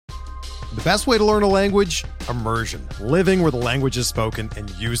The best way to learn a language? Immersion. Living where the language is spoken and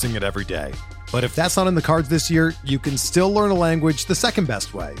using it every day. But if that's not in the cards this year, you can still learn a language the second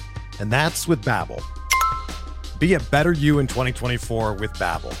best way, and that's with Babbel. Be a better you in 2024 with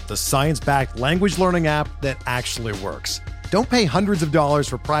Babbel, the science-backed language learning app that actually works. Don't pay hundreds of dollars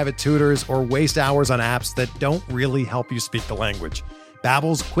for private tutors or waste hours on apps that don't really help you speak the language.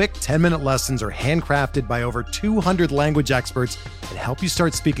 Babbel's quick 10-minute lessons are handcrafted by over 200 language experts and help you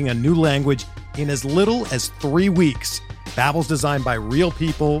start speaking a new language in as little as 3 weeks. Babbel's designed by real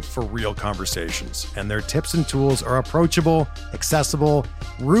people for real conversations, and their tips and tools are approachable, accessible,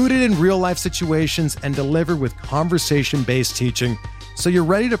 rooted in real-life situations, and delivered with conversation-based teaching, so you're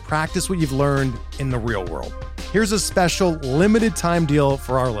ready to practice what you've learned in the real world. Here's a special limited-time deal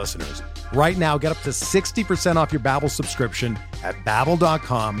for our listeners. Right now, get up to 60% off your Babbel subscription at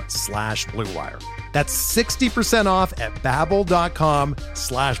babbel.com/Blue Wire. That's 60% off at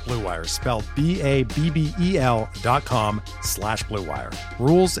babbel.com/Blue Wire, spelled BABBEL.com/Blue Wire.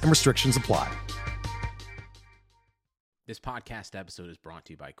 Rules and restrictions apply. This podcast episode is brought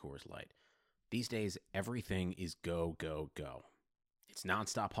to you by Coors Light. These days, everything is go, go, go. It's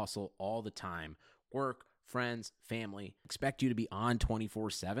nonstop hustle all the time. Work, friends, family, expect you to be on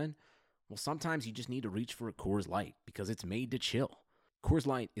 24/7. Well, sometimes you just need to reach for a Coors Light because it's made to chill. Coors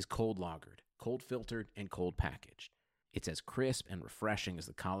Light is cold lagered, cold filtered, and cold packaged. It's as crisp and refreshing as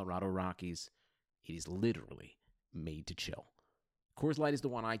the Colorado Rockies. It is literally made to chill. Coors Light is the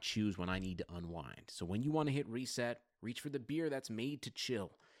one I choose when I need to unwind. So when you want to hit reset, reach for the beer that's made to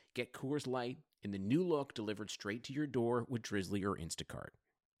chill. Get Coors Light in the new look delivered straight to your door with Drizzly or Instacart.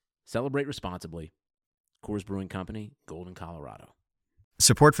 Celebrate responsibly. Coors Brewing Company, Golden, Colorado.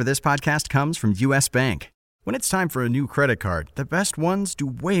 Support for this podcast comes from U.S. Bank. When it's time for a new credit card, the best ones do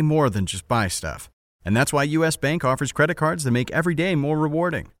way more than just buy stuff. And that's why U.S. Bank offers credit cards that make every day more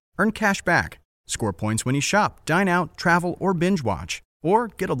rewarding. Earn cash back, score points when you shop, dine out, travel, or binge watch, or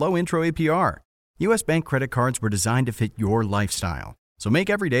get a low intro APR. U.S. Bank credit cards were designed to fit your lifestyle. So make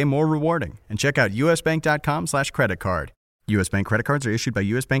every day more rewarding and check out usbank.com/credit card. U.S. Bank credit cards are issued by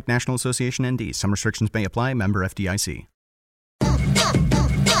U.S. Bank National Association ND. Some restrictions may apply. Member FDIC.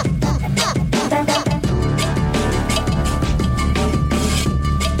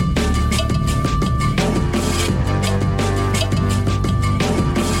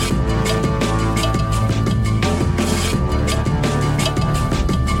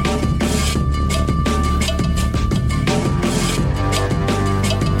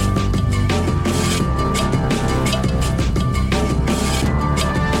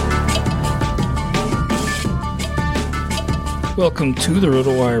 Welcome to the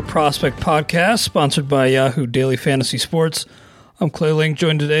RotoWire Prospect Podcast, sponsored by Yahoo Daily Fantasy Sports. I'm Clay Link,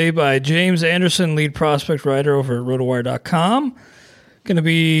 joined today by James Anderson, lead prospect writer over at RotoWire.com. Going to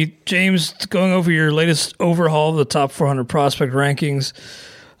be, James, going over your latest overhaul of the top 400 prospect rankings.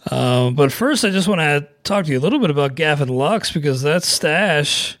 But first, I just want to talk to you a little bit about Gavin Lux, because that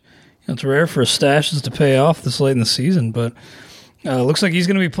stash, it's rare for stashes to pay off this late in the season, but looks like he's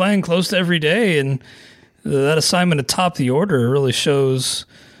going to be playing close to every day, and that assignment atop the order really shows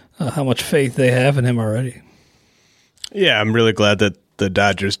how much faith they have in him already. Yeah, I'm really glad that the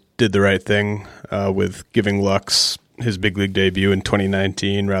Dodgers did the right thing with giving Lux his big league debut in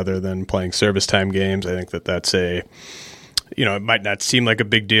 2019 rather than playing service time games. I think that's it might not seem like a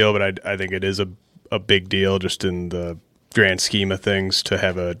big deal, but I think it is a big deal just in the grand scheme of things to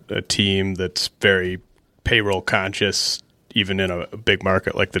have a team that's very payroll conscious, even in a big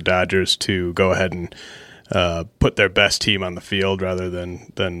market like the Dodgers, to go ahead and put their best team on the field rather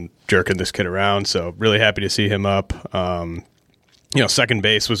than jerking this kid around. So really happy to see him up. Second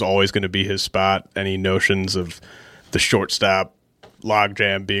base was always going to be his spot. Any notions of the shortstop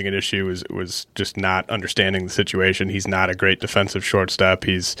logjam being an issue was just not understanding the situation. He's not a great defensive shortstop.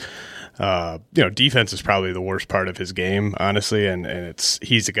 He's defense is probably the worst part of his game, honestly, and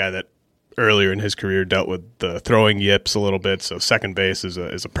he's a guy that earlier in his career dealt with the throwing yips a little bit, so second base is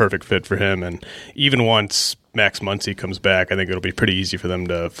a perfect fit for him. And even once Max Muncy comes back, I think it'll be pretty easy for them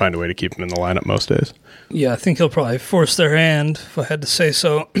to find a way to keep him in the lineup most days. Yeah, I think he'll probably force their hand, if I had to say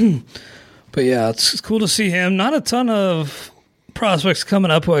so. But yeah, it's cool to see him. Not a ton of prospects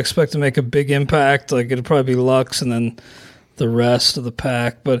coming up who I expect to make a big impact. Like, it'll probably be Lux and then the rest of the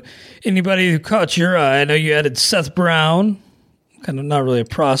pack. But anybody who caught your eye, I know you added Seth Brown, kind of not really a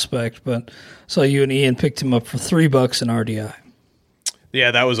prospect, but saw you and Ian picked him up for $3 in RDI. Yeah,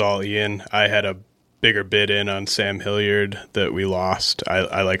 that was all Ian. I had a bigger bid in on Sam Hilliard that we lost.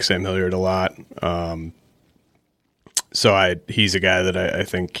 I like Sam Hilliard a lot. So he's a guy that I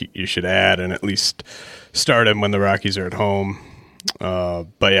think you should add and at least start him when the Rockies are at home.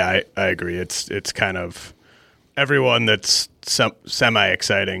 But yeah, I agree. It's kind of everyone that's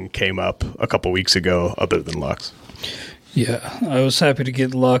semi-exciting came up a couple weeks ago other than Lux. Yeah, I was happy to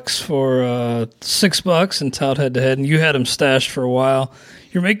get Lux for $6 and tout head-to-head, and you had him stashed for a while.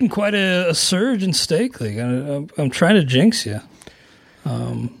 You're making quite a surge in Stake League. I'm trying to jinx you.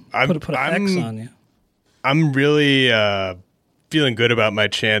 Put an X on you. I'm really feeling good about my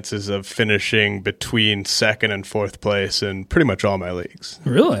chances of finishing between second and fourth place in pretty much all my leagues.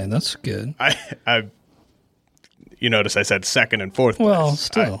 Really? That's good. You notice I said second and fourth place. Well,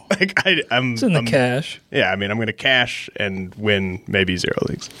 still. It's in the cash. Yeah, I mean, I'm going to cash and win maybe 0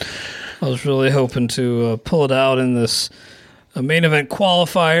 leagues. I was really hoping to pull it out in this main event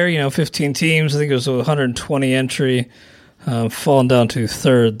qualifier, 15 teams. I think it was a 120 entry. Falling down to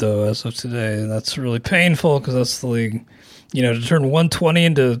third, though, as of today. And that's really painful because that's the league. To turn 120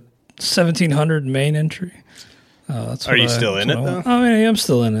 into 1,700 main entry. Are you still in it, though? I mean, I'm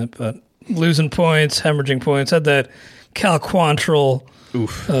still in it, but losing points, hemorrhaging points. Had that Cal Quantrill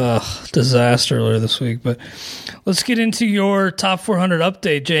disaster earlier this week. But let's get into your top 400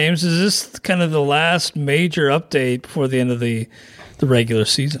 update, James. Is this kind of the last major update before the end of the regular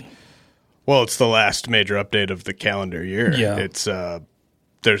season? Well, it's the last major update of the calendar year. Yeah. It's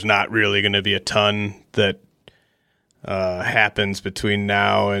there's not really going to be a ton that happens between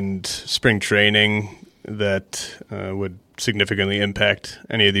now and spring training that would significantly impact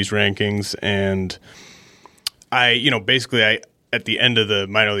any of these rankings. And basically at the end of the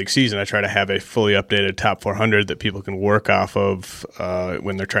minor league season, I try to have a fully updated top 400 that people can work off of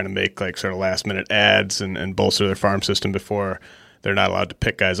when they're trying to make like sort of last minute ads and bolster their farm system before they're not allowed to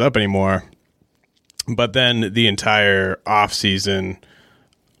pick guys up anymore. But then the entire off season,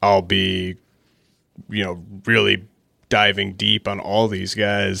 I'll be, really diving deep on all these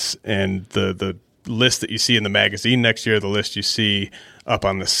guys, and the list that you see in the magazine next year, the list you see up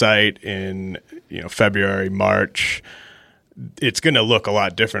on the site in February, March, it's going to look a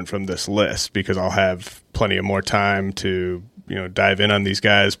lot different from this list because I'll have plenty of more time to dive in on these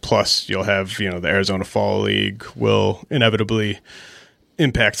guys. Plus, you'll have the Arizona Fall League will inevitably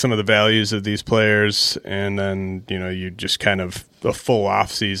impact some of the values of these players, and then you just kind of a full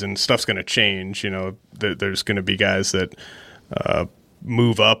off season stuff's going to change. There's going to be guys that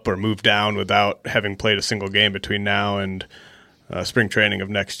move up or move down without having played a single game between now and spring training of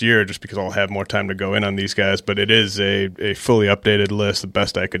next year, just because I'll have more time to go in on these guys. But it is a fully updated list, the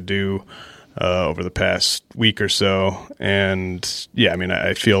best I could do over the past week or so. And yeah, I mean,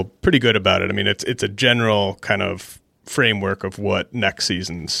 I feel pretty good about it. I mean, it's a general kind of framework of what next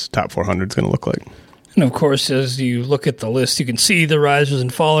season's top 400 is going to look like. And of course, as you look at the list, you can see the risers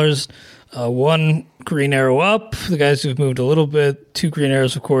and fallers. One green arrow up, the guys who've moved a little bit. 2 green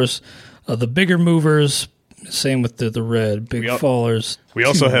arrows, of course. The bigger movers, same with the red, big fallers. We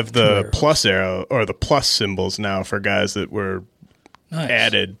also have the plus arrow or the plus symbols now for guys that were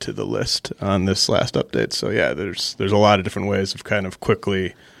added to the list on this last update. So yeah, there's a lot of different ways of kind of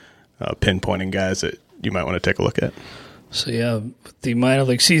quickly pinpointing guys that you might want to take a look at. So yeah, the minor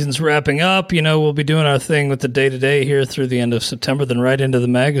league season's wrapping up. We'll be doing our thing with the day-to-day here through the end of September, then right into the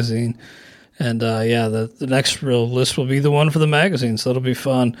magazine. And the next real list will be the one for the magazine, so it'll be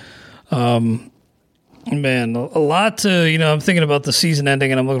fun. Man, a lot to, I'm thinking about the season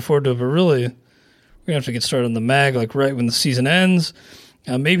ending, and I'm looking forward to it, but really, we're going to have to get started on the mag, like right when the season ends.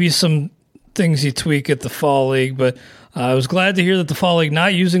 Maybe some things you tweak at the Fall League, but I was glad to hear that the Fall League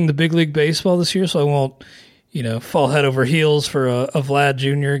not using the Big League Baseball this year, so I won't fall head over heels for a Vlad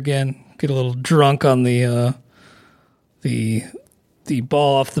Jr. again. Get a little drunk on the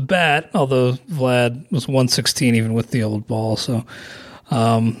ball off the bat, although Vlad was 116 even with the old ball. So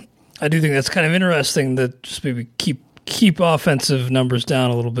I do think that's kind of interesting that just maybe keep offensive numbers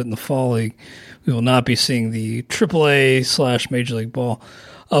down a little bit in the Fall League. We will not be seeing the AAA / Major League Ball.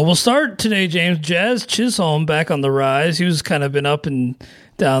 We'll start today, James. Jazz Chisholm back on the rise. He was kind of been up and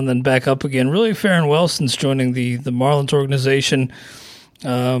down, then back up again. Really faring well since joining the Marlins organization.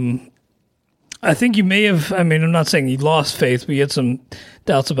 I think you may have, I'm not saying he lost faith, but you had some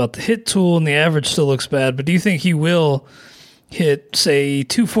doubts about the hit tool, and the average still looks bad. But do you think he will hit, say,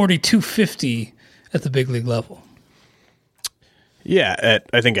 240, 250 at the big league level? Yeah,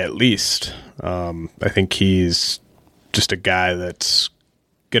 I think at least. I think he's just a guy that's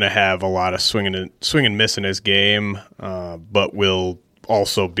going to have a lot of swing and miss in his game, but will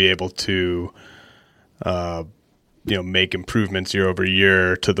also be able to make improvements year over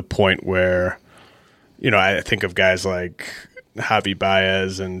year to the point where, I think of guys like Javi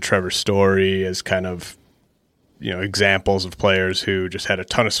Baez and Trevor Story as kind of, examples of players who just had a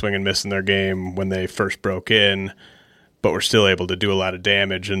ton of swing and miss in their game when they first broke in, but were still able to do a lot of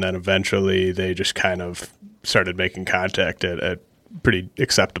damage. And then eventually they just kind of started making contact at pretty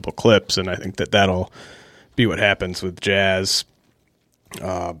acceptable clips. And I think that'll be what happens with Jazz.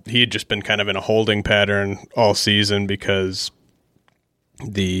 He had just been kind of in a holding pattern all season because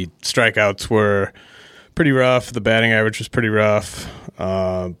the strikeouts were pretty rough. The batting average was pretty rough.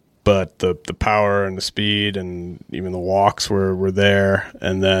 But the power and the speed and even the walks were there.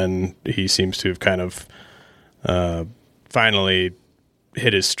 And then he seems to have kind of finally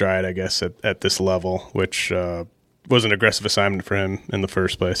hit his stride, I guess, at this level, which was an aggressive assignment for him in the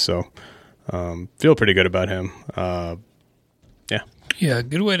first place. So feel pretty good about him. Yeah,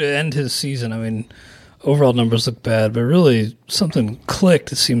 good way to end his season. I mean, overall numbers look bad, but really something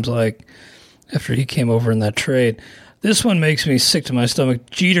clicked, it seems like, after he came over in that trade. This one makes me sick to my stomach.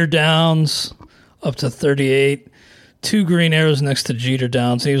 Jeter Downs up to 38. 2 green arrows next to Jeter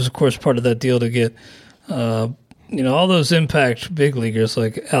Downs. He was, of course, part of that deal to get, all those impact big leaguers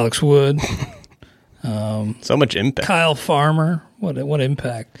like Alex Wood. So much impact. Kyle Farmer. What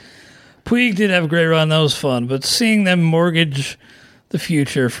impact. Puig did have a great run. That was fun. But seeing them mortgage the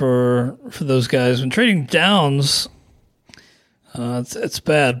future for those guys when trading Downs, it's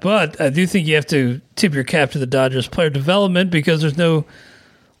bad. But I do think you have to tip your cap to the Dodgers player development because there's no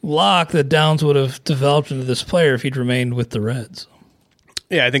lock that Downs would have developed into this player if he'd remained with the Reds.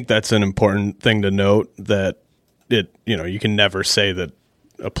 Yeah, I think that's an important thing to note, that you can never say that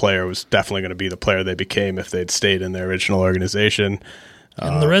a player was definitely going to be the player they became if they'd stayed in their original organization.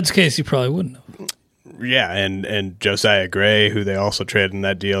 In the Reds' case, he probably wouldn't have. Yeah, and Josiah Gray, who they also traded in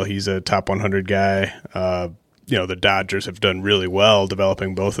that deal, he's a top 100 guy. The Dodgers have done really well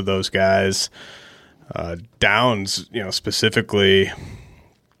developing both of those guys. Downs, specifically,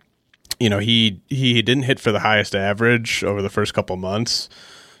 he didn't hit for the highest average over the first couple months,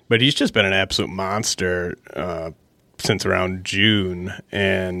 but he's just been an absolute monster since around June,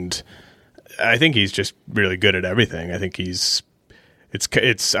 and I think he's just really good at everything. I think it's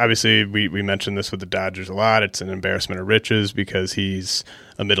obviously, we mentioned this with the Dodgers a lot. It's an embarrassment of riches because he's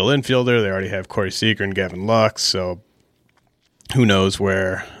a middle infielder. They already have Corey Seager and Gavin Lux, so who knows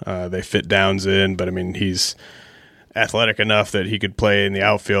where they fit Downs in. But, I mean, he's athletic enough that he could play in the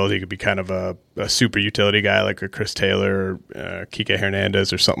outfield. He could be kind of a super utility guy like a Chris Taylor or Kike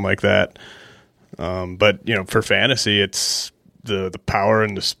Hernandez or something like that. But, for fantasy, it's the power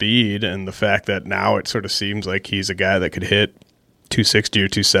and the speed and the fact that now it sort of seems like he's a guy that could hit 260 or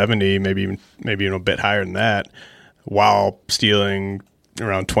 270, maybe even a bit higher than that, while stealing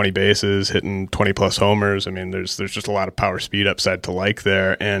around 20 bases, hitting 20-plus homers. I mean, there's just a lot of power speed upside to like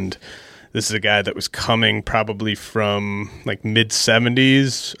there. And this is a guy that was coming probably from like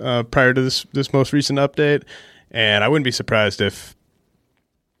mid-70s prior to this most recent update. And I wouldn't be surprised if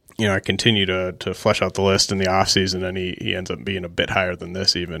I continue to flesh out the list in the offseason and he ends up being a bit higher than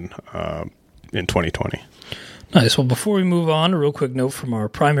this even in 2020. Nice. Well, before we move on, a real quick note from our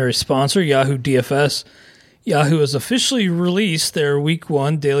primary sponsor, Yahoo DFS. Yahoo has officially released their Week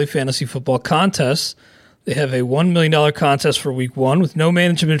 1 daily fantasy football contest. They have a $1 million contest for Week 1 with no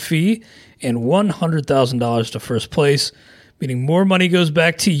management fee and $100,000 to first place, meaning more money goes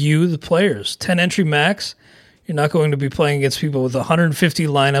back to you, the players. 10 entry max. You're not going to be playing against people with 150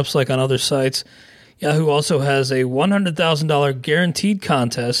 lineups like on other sites. Yahoo also has a $100,000 guaranteed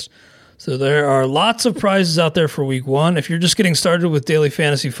contest. So there are lots of prizes out there for Week 1. If you're just getting started with daily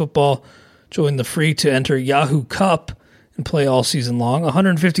fantasy football, join the free to enter Yahoo Cup and play all season long.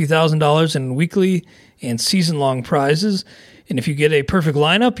 $150,000 in weekly and season-long prizes. And if you get a perfect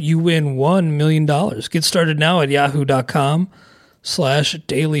lineup, you win $1 million. Get started now at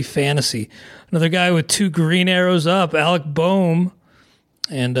yahoo.com/dailyfantasy. Another guy with 2 green arrows up, Alec Boehm.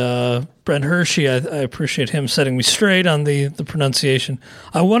 And Brent Hershey, I appreciate him setting me straight on the pronunciation.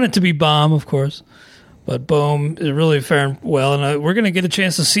 I want it to be Baum, of course, but Boehm is really faring well. And we're going to get a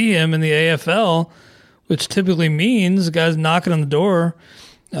chance to see him in the AFL, which typically means guys knocking on the door.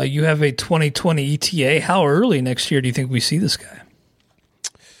 You have a 2020 ETA. How early next year do you think we see this guy?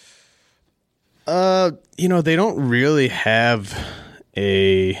 They don't really have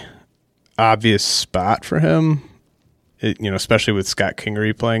a obvious spot for him. Especially with Scott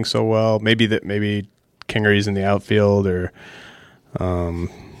Kingery playing so well, maybe Kingery's in the outfield, or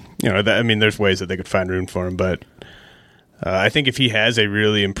there's ways that they could find room for him. But I think if he has a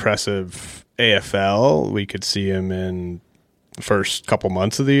really impressive AFL, we could see him in the first couple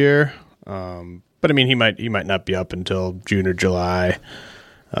months of the year. But I mean, he might not be up until June or July.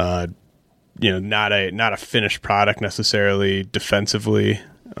 Not a finished product necessarily defensively.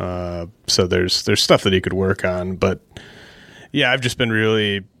 So there's stuff that he could work on, but yeah, I've just been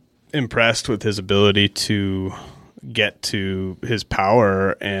really impressed with his ability to get to his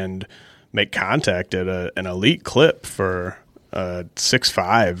power and make contact at an elite clip for a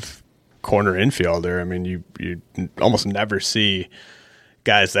 6'5" corner infielder. I mean, you almost never see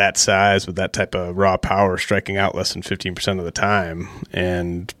guys that size with that type of raw power striking out less than 15% of the time.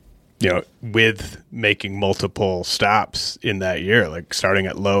 And, with making multiple stops in that year, like starting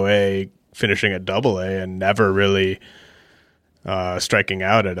at low A, finishing at double A, and never really striking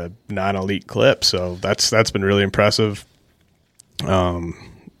out at a non-elite clip. So that's been really impressive.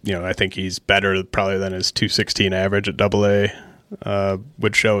 I think he's better probably than his 216 average at double A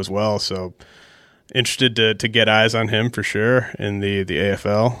would show as well. So interested to get eyes on him for sure in the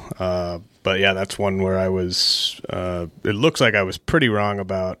AFL. But yeah, that's one where I was, it looks like I was pretty wrong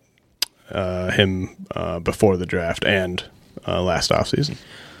about him before the draft and last offseason.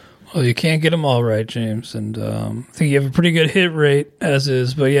 Well, you can't get them all right, James. And I think you have a pretty good hit rate as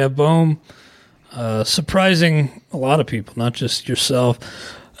is. But yeah, Bohm, surprising a lot of people, not just yourself.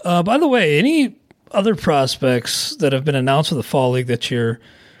 By the way, any other prospects that have been announced for the Fall League that you're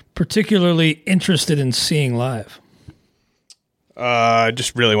particularly interested in seeing live? I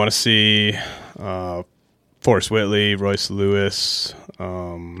just really want to see Forrest Whitley, Royce Lewis.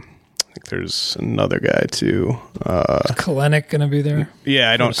 I think there's another guy too. Is Kalenic going to be there?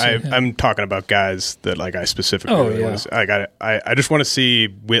 Yeah, I'm talking about guys that like I specifically want to see. I just want to see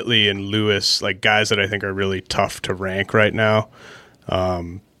Whitley and Lewis, like guys that I think are really tough to rank right now,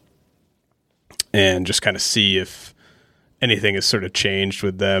 and just kind of see if anything has sort of changed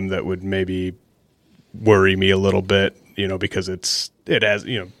with them that would maybe worry me a little bit, because it has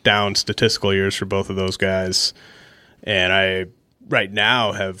down statistical years for both of those guys, and I right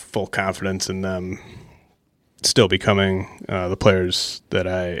now have full confidence in them still becoming the players that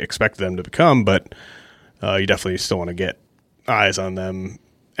I expect them to become, but you definitely still want to get eyes on them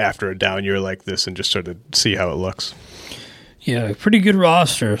after a down year like this and just sort of see how it looks. Yeah, pretty good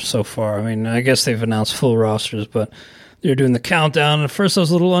roster so far. I mean, I guess they've announced full rosters, but they're doing the countdown. At first I was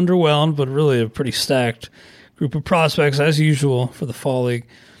a little underwhelmed, but really a pretty stacked group of prospects as usual for the Fall League.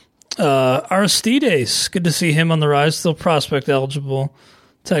 Aristides, good to see him on the rise, still prospect eligible,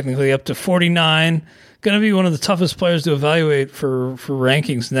 technically up to 49. Going to be one of the toughest players to evaluate for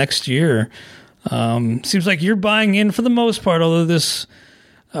rankings next year. Seems like you're buying in for the most part, although this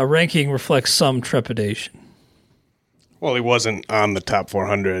ranking reflects some trepidation. Well, he wasn't on the top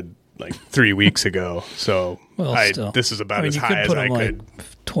 400 like 3 weeks ago, so this is about as high as I could. Like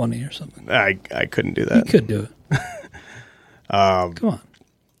 20 or something. I couldn't do that. You could do it. Come on.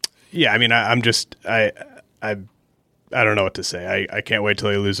 Yeah, I mean, I don't know what to say. I can't wait till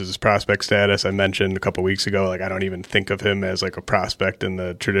he loses his prospect status. I mentioned a couple weeks ago, like I don't even think of him as like a prospect in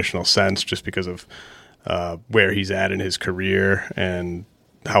the traditional sense, just because of where he's at in his career and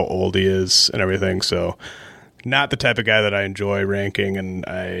how old he is and everything. So, not the type of guy that I enjoy ranking, and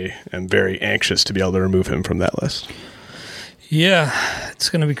I am very anxious to be able to remove him from that list. Yeah, it's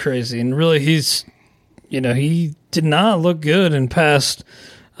going to be crazy, and really, he did not look good in past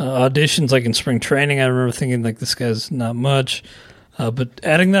auditions, like in spring training. I remember thinking, like, this guy's not much. But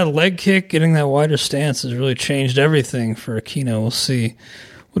adding that leg kick, getting that wider stance has really changed everything for Aquino. We'll see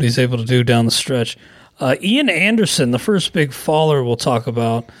what he's able to do down the stretch. Ian Anderson, the first big faller we'll talk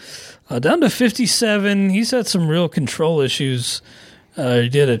about, down to 57. He's had some real control issues. He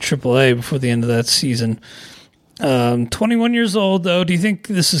did at AAA before the end of that season. 21 years old, though. Do you think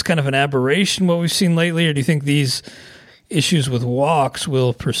this is kind of an aberration, what we've seen lately, or do you think these issues with walks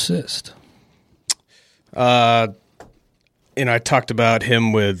will persist? I talked about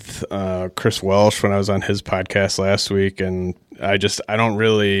him with Chris Welsh when I was on his podcast last week, and I don't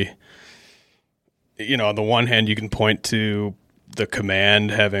really, on the one hand, you can point to the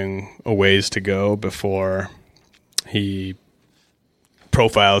command having a ways to go before he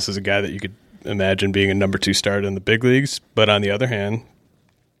profiles as a guy that you could imagine being a number 2 starter in the big leagues. But on the other hand,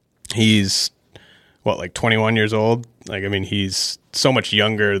 he's, 21 years old? He's so much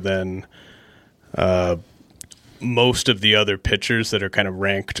younger than most of the other pitchers that are kind of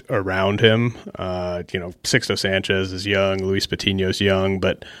ranked around him. Sixto Sanchez is young, Luis Patino's young,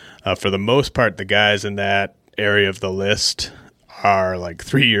 but for the most part, the guys in that area of the list are like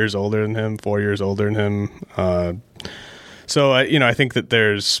 3 years older than him, 4 years older than him. So I think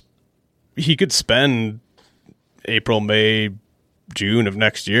that he could spend April, May, June of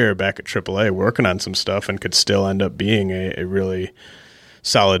next year back at AAA working on some stuff and could still end up being a really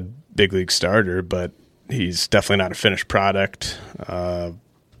solid big league starter, but he's definitely not a finished product. The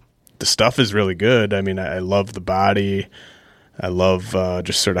stuff is really good. I love the body. I love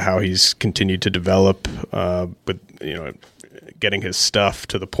just sort of how he's continued to develop with getting his stuff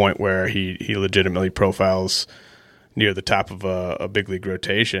to the point where he legitimately profiles near the top of a big league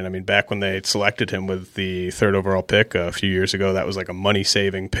rotation. I mean, back when they selected him with the 3rd overall pick a few years ago, that was like a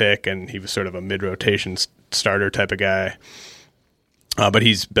money-saving pick, and he was sort of a mid-rotation starter type of guy. But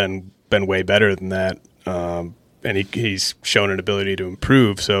he's been way better than that, and he's shown an ability to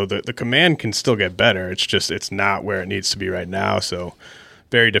improve. So the command can still get better. It's not where it needs to be right now. So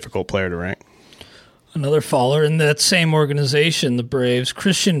very difficult player to rank. Another faller in that same organization, the Braves,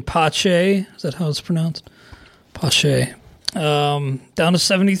 Christian Pache. Is that how it's pronounced? Pache. Down to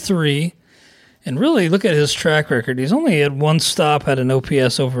 73. And really, look at his track record. He's only had one stop, had an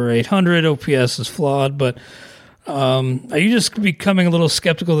OPS over 800. OPS is flawed, but are you just becoming a little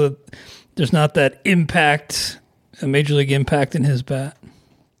skeptical that there's not that impact, a major league impact in his bat?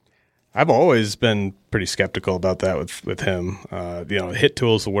 I've always been pretty skeptical about that with him. Hit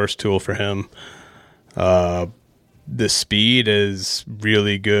tool is the worst tool for him. The speed is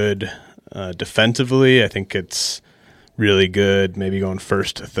really good defensively. I think it's really good, maybe going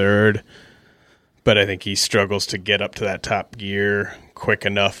first to third. But I think he struggles to get up to that top gear quick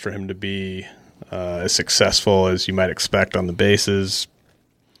enough for him to be as successful as you might expect on the bases.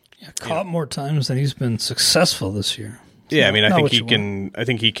 Yeah, caught more times than he's been successful this year. Yeah, I mean, I think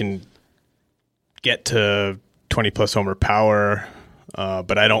he can get to 20-plus homer power,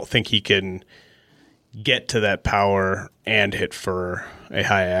 but I don't think he can get to that power and hit for a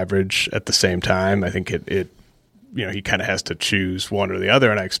high average at the same time. I think he kind of has to choose one or the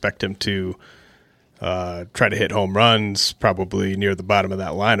other, and I expect him to try to hit home runs probably near the bottom of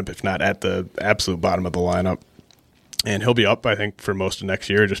that lineup, if not at the absolute bottom of the lineup. And he'll be up, I think, for most of next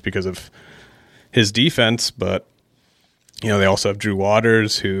year just because of his defense. But, they also have Drew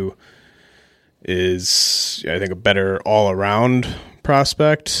Waters, who is, I think, a better all-around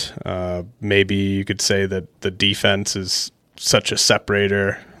prospect. Maybe you could say that the defense is such a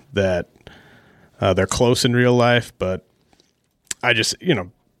separator that they're close in real life. But I just,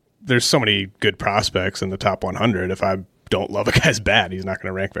 there's so many good prospects in the top 100. If I don't love a guy's bat, he's not going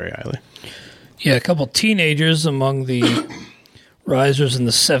to rank very highly. Yeah, a couple teenagers among the risers in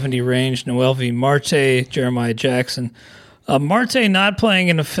the 70 range, Noelvi Marte, Jeremiah Jackson. Marte not playing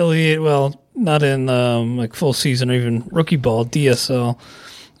in affiliate, well, not in full season or even rookie ball, DSL.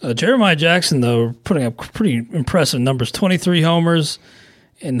 Jeremiah Jackson, though, putting up pretty impressive numbers, 23 homers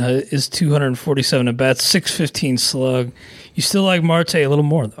in his 247 at-bats, 615 slug. You still like Marte a little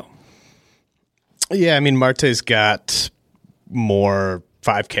more, though. Yeah, I mean, Marte's got more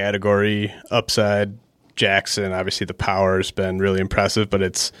 5-category upside. Jackson, obviously the power has been really impressive, but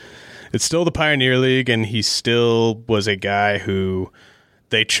it's still the Pioneer League, and he still was a guy who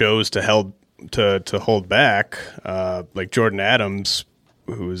they chose to hold back. Like Jordan Adams,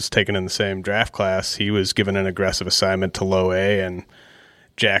 who was taken in the same draft class, he was given an aggressive assignment to low A, and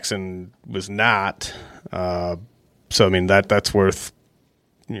Jackson was not. So I mean that's worth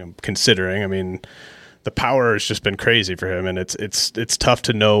considering. I mean, the power has just been crazy for him, and it's tough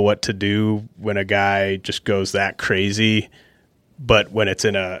to know what to do when a guy just goes that crazy. But when it's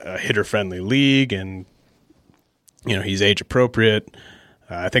in a hitter-friendly league and he's age appropriate,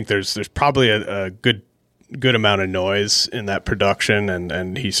 I think there's probably a good amount of noise in that production,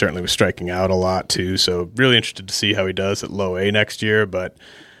 and he certainly was striking out a lot too. So really interested to see how he does at low A next year. But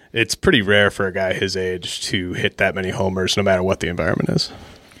it's pretty rare for a guy his age to hit that many homers, no matter what the environment is.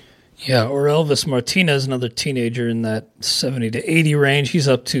 Yeah, or Elvis Martinez, another teenager in that 70 to 80 range. He's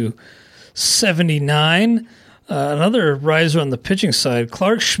up to 79. Another riser on the pitching side,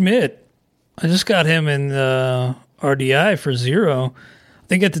 Clark Schmidt. I just got him in RDI for 0. I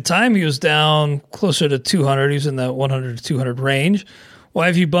think at the time he was down closer to 200. He was in that 100 to 200 range. Why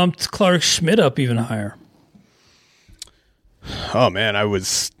have you bumped Clark Schmidt up even higher? Oh, man, I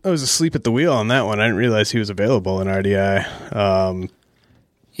was asleep at the wheel on that one. I didn't realize he was available in RDI.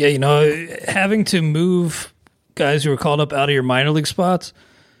 Yeah, having to move guys who were called up out of your minor league spots,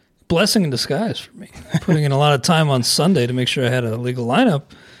 blessing in disguise for me. Putting in a lot of time on Sunday to make sure I had a legal lineup.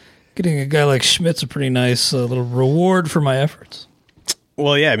 Getting a guy like Schmidt's a pretty nice little reward for my efforts.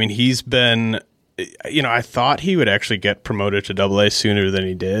 Well, yeah, I mean, he's been, I thought he would actually get promoted to AA sooner than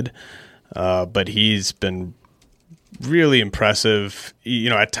he did, but he's been really impressive.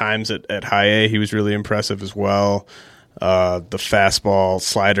 At times at high A, he was really impressive as well. The fastball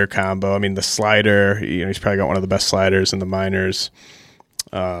slider combo. I mean, the slider, he's probably got one of the best sliders in the minors.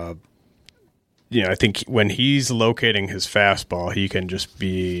 I think when he's locating his fastball, he can just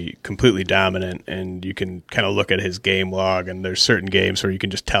be completely dominant, and you can kind of look at his game log, and there's certain games where you can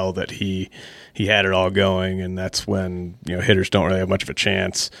just tell that he had it all going, and that's when hitters don't really have much of a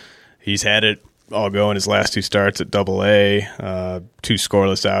chance. He's had it all go in his last 2 starts at Double-A, 2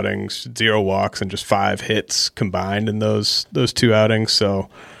 scoreless outings, 0 walks, and just 5 hits combined in those 2 outings. So,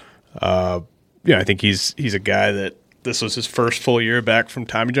 I think he's a guy that this was his first full year back from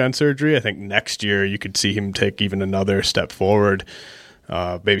Tommy John surgery. I think next year you could see him take even another step forward,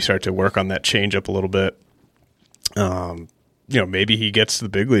 maybe start to work on that changeup a little bit. Maybe he gets to the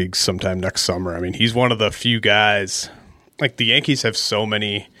big leagues sometime next summer. I mean, he's one of the few guys. Like, the Yankees have so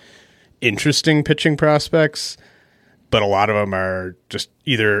many interesting pitching prospects, but a lot of them are just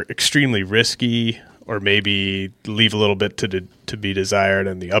either extremely risky or maybe leave a little bit to be desired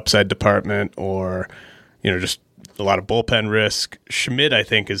in the upside department, or just a lot of bullpen risk. Schmidt, I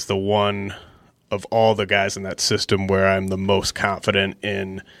think, is the one of all the guys in that system where I'm the most confident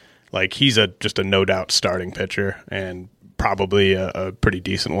in. Like, he's just a no doubt starting pitcher, and probably a pretty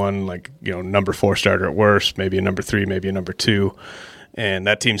decent one, like, number 4 starter at worst, maybe a number 3, maybe a number 2. And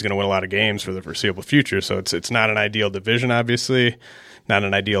that team's going to win a lot of games for the foreseeable future. So it's not an ideal division, obviously, not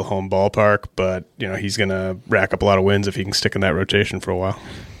an ideal home ballpark, but he's going to rack up a lot of wins if he can stick in that rotation for a while.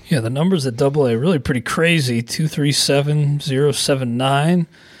 Yeah, the numbers at Double-A are really pretty crazy. 237, 079.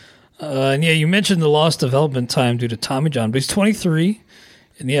 And you mentioned the lost development time due to Tommy John, but he's 23.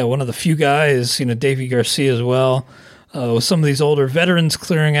 And one of the few guys, Davy Garcia as well, with some of these older veterans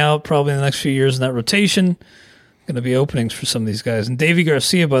clearing out probably in the next few years in that rotation. Going to be openings for some of these guys. And Davy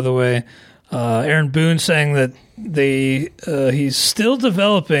Garcia, by the way, Aaron Boone saying that he's still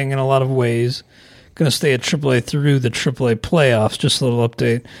developing in a lot of ways. Going to stay at AAA through the AAA playoffs. Just a little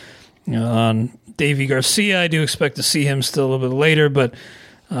update on Davy Garcia. I do expect to see him still a little bit later, but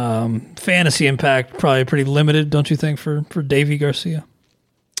fantasy impact probably pretty limited, don't you think, for Davy Garcia?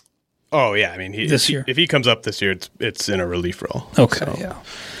 Oh yeah, I mean, this year, if he comes up this year, it's in a relief role. Okay, so.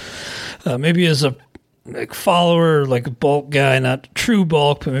 yeah. Maybe as a follower, like a bulk guy, not true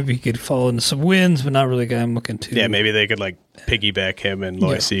bulk, but maybe he could fall into some wins, but not really a guy I'm looking to. Yeah, maybe they could piggyback him and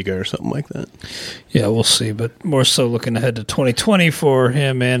Loy Seager or something like that. Yeah, we'll see, but more so looking ahead to 2020 for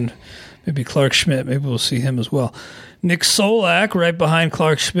him and maybe Clark Schmidt. Maybe we'll see him as well. Nick Solak right behind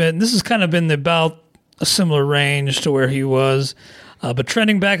Clark Schmidt. And this has kind of been about a similar range to where he was, but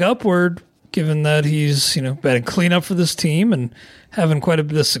trending back upward, given that he's batting cleanup for this team and having quite a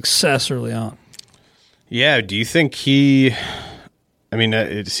bit of success early on. Yeah, do you think is he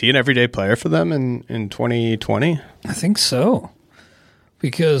an everyday player for them in 2020? I think so.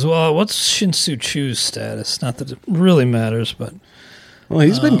 Because, what's Shin-Soo Chu's status? Not that it really matters, but... Well,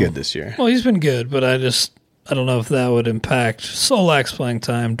 he's been good this year. Well, he's been good, but I don't know if that would impact Solak's playing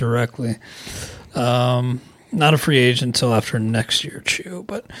time directly. Not a free agent until after next year, Chu,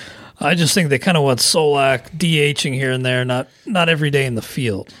 but I just think they kind of want Solak DHing here and there, not every day in the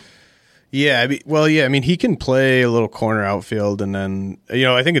field. Yeah, he can play a little corner outfield, and then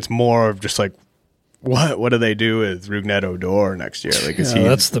I think it's more of just like what do they do with Rougned Odor next year? Like,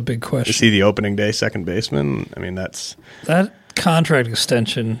 that's the big question. Is he the opening day second baseman? I mean, that's that contract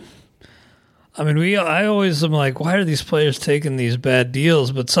extension. I mean, I always am like, why are these players taking these bad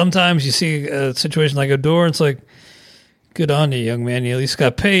deals? But sometimes you see a situation like Odor, and it's like, good on you, young man. You at least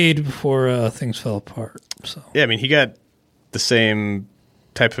got paid before things fell apart. So yeah, I mean, he got the same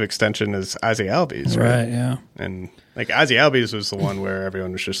type of extension as Ozzie Albies, right? Yeah. And Ozzie Albies was the one where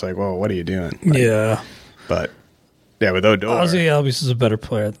everyone was just like, "Whoa, what are you doing?" Yeah. But yeah, with Odor, Ozzie Albies is a better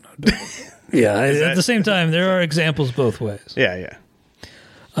player than Odor. At the same time, there are examples both ways. Yeah.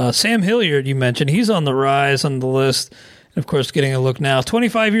 Sam Hilliard, you mentioned, he's on the rise on the list, and of course, getting a look now.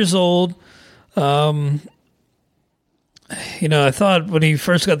 25 years old. I thought when he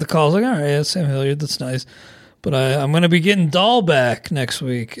first got the call, I was like, all right, yeah, Sam Hilliard, that's nice. But I'm going to be getting Dahl back next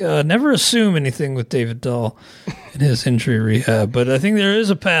week. Never assume anything with David Dahl and his injury rehab. But I think there is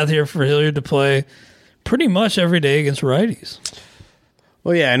a path here for Hilliard to play pretty much every day against righties.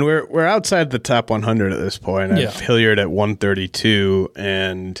 Well, yeah, and we're outside the top 100 at this point. I have Hilliard at 132,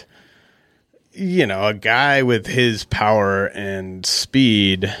 and a guy with his power and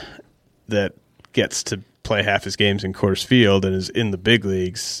speed that gets to play half his games in Coors Field and is in the big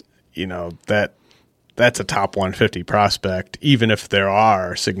leagues, that's a top 150 prospect, even if there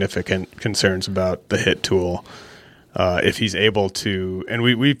are significant concerns about the hit tool. If he's able to, and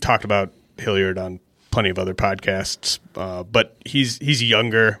we've talked about Hilliard on plenty of other podcasts, but he's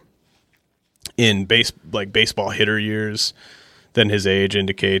younger in baseball hitter years than his age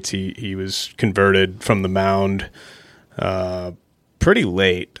indicates. He was converted from the mound pretty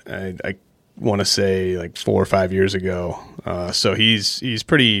late. I want to say 4 or 5 years ago. So he's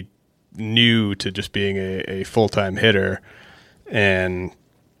pretty new to just being a full-time hitter, and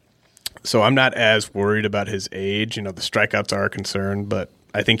so I'm not as worried about his age. The strikeouts are a concern, but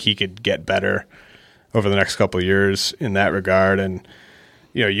I think he could get better over the next couple of years in that regard. And,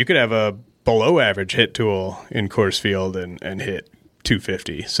 you could have a below average hit tool in Coors Field and hit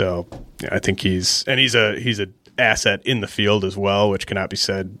 250. So I think he's a asset in the field as well, which cannot be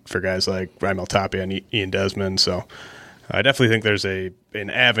said for guys like Raimel Tapia and Ian Desmond. So I definitely think there's an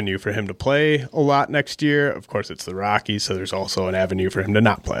avenue for him to play a lot next year. Of course, it's the Rockies, so there's also an avenue for him to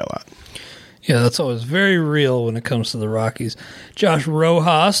not play a lot. Yeah, that's always very real when it comes to the Rockies. Josh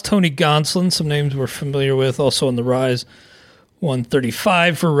Rojas, Tony Gonsolin, some names we're familiar with, also on the rise.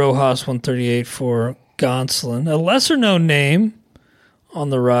 135 for Rojas, 138 for Gonsolin. A lesser-known name on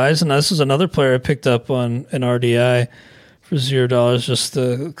the rise, and this is another player I picked up on an RDI for $0 just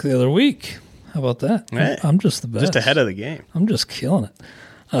the other week. How about that? Hey, I'm just the best. Just ahead of the game. I'm just killing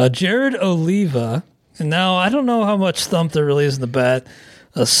it. Jared Oliva, and now I don't know how much thump there really is in the bat.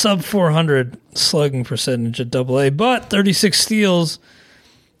 A sub 400 slugging percentage at AA, but 36 steals,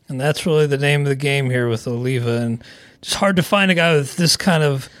 and that's really the name of the game here with Oliva. And it's hard to find a guy with this kind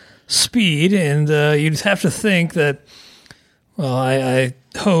of speed, and you'd have to think that, well, I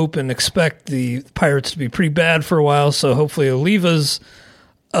hope and expect the Pirates to be pretty bad for a while, so hopefully Oliva's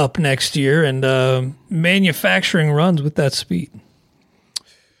up next year and manufacturing runs with that speed.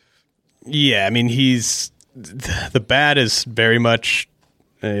 Yeah, I mean, the bat is very much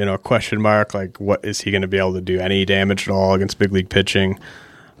a question mark. Like, what is he going to be able to do? Any damage at all against big league pitching?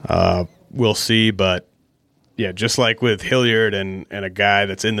 We'll see. But yeah, just like with Hilliard and a guy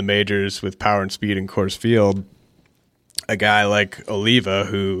that's in the majors with power and speed in Coors Field, a guy like Oliva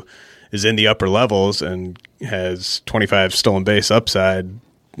who is in the upper levels and has 25 stolen base upside,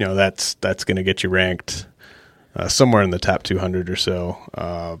 that's going to get you ranked somewhere in the top 200 or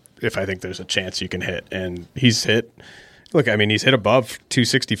so. If I think there's a chance you can hit, and he's hit. Look, I mean, he's hit above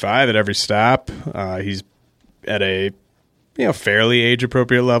 265 at every stop. He's at a fairly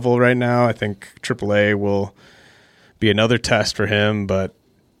age-appropriate level right now. I think AAA will be another test for him. But,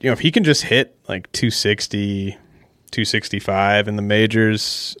 if he can just hit like 260, 265 in the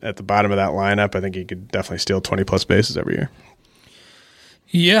majors at the bottom of that lineup, I think he could definitely steal 20-plus bases every year.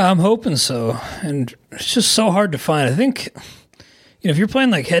 Yeah, I'm hoping so. And it's just so hard to find. I think, if you're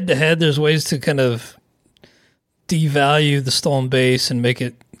playing like head-to-head, there's ways to kind of devalue the stolen base and make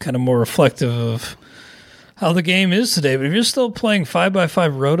it kind of more reflective of how the game is today. But if you're still playing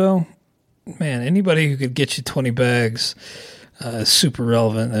 5x5 roto, man, anybody who could get you 20 bags is super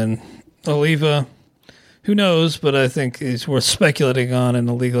relevant. And Oliva, who knows, but I think it's worth speculating on in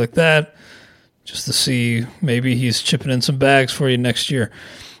a league like that just to see maybe he's chipping in some bags for you next year.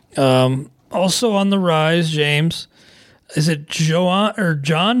 Also on the rise, James, is it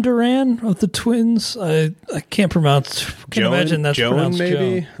John Duran of the Twins? I can't pronounce. Can't imagine that's pronounced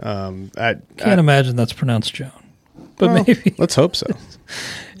maybe. Joan. Can't imagine that's pronounced Joan. But maybe. Let's hope so.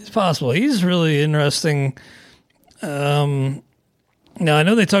 It's possible. He's really interesting. Now, I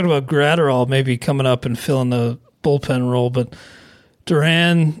know they talked about Gratterall maybe coming up and filling the bullpen role, but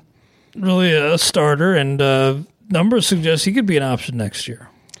Duran, really a starter, and numbers suggest he could be an option next year.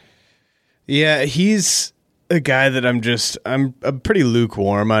 Yeah, he's a guy that I'm pretty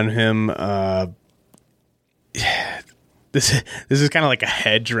lukewarm on him. This is kind of like a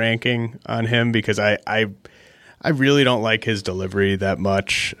hedge ranking on him because I really don't like his delivery that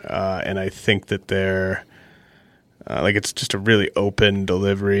much, and I think that they're it's just a really open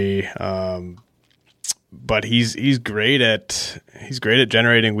delivery. But he's great at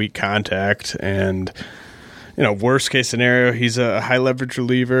generating weak contact, and worst case scenario, he's a high leverage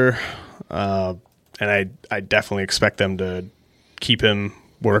reliever. And I definitely expect them to keep him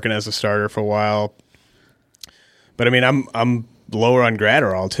working as a starter for a while. But I mean, I'm lower on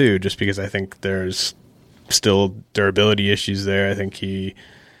Gratterall too, just because I think there's still durability issues there. I think you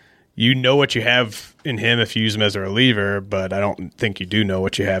know what you have in him if you use him as a reliever, but I don't think you do know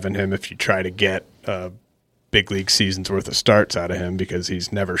what you have in him if you try to get a big league season's worth of starts out of him, because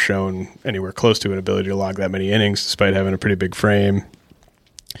he's never shown anywhere close to an ability to log that many innings despite having a pretty big frame.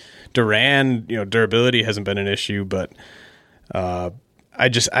 Duran, durability hasn't been an issue, but I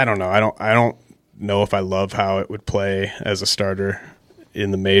don't know. I don't know if I love how it would play as a starter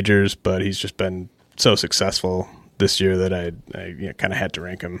in the majors, but he's just been so successful this year that I kind of had to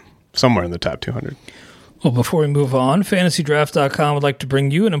rank him somewhere in the top 200. Well, before we move on, FantasyDraft.com would like to bring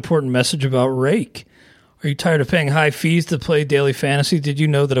you an important message about Rake. Are you tired of paying high fees to play daily fantasy? Did you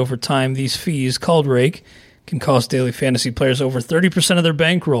know that over time these fees, called Rake, can cost daily fantasy players over 30% of their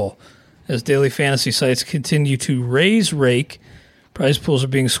bankroll? As daily fantasy sites continue to raise Rake, prize pools are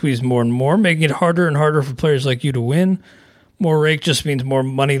being squeezed more and more, making it harder and harder for players like you to win. More Rake just means more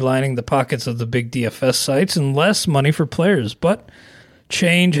money lining the pockets of the big DFS sites and less money for players. But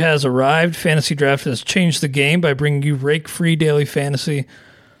Change has arrived. Fantasy Draft has changed the game by bringing you rake-free daily fantasy.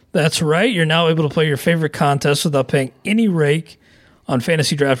 That's right. You're now able to play your favorite contests without paying any rake. On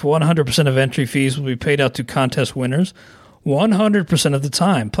Fantasy Draft, 100% of entry fees will be paid out to contest winners 100% of the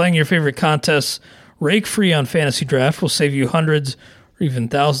time. Playing your favorite contests rake-free on Fantasy Draft will save you hundreds or even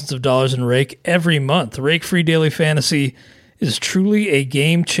thousands of dollars in rake every month. Rake-free daily fantasy is truly a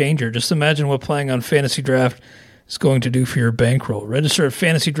game changer. Just imagine what playing on Fantasy Draft is going to do for your bankroll. Register at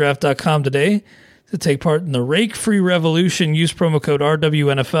fantasydraft.com today to take part in the rake-free revolution. Use promo code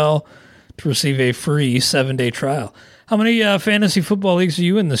RWNFL to receive a free 7-day trial. How many fantasy football leagues are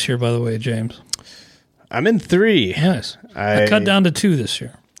you in this year, by the way, James? I'm in 3. Nice. I cut down to 2 this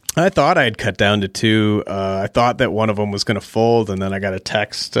year. I thought I'd cut down to 2. I thought that one of them was going to fold, and then I got a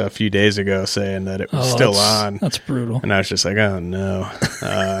text a few days ago saying that it was still on. That's brutal. And I was just like, oh, no.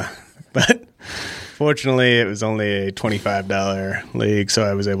 But fortunately, it was only a $25 league, so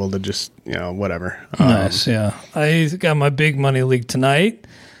I was able to just, whatever. Nice, yeah. I got my big money league tonight.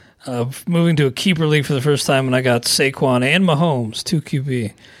 Moving to a keeper league for the first time, and I got Saquon and Mahomes, 2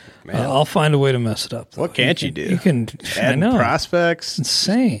 QB. I'll find a way to mess it up, though. What can't you do? You can add prospects. It's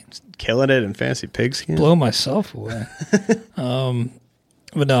insane. Killing it in fantasy pigskin. Blow myself away.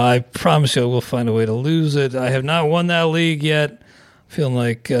 But no, I promise you I will find a way to lose it. I have not won that league yet. Feeling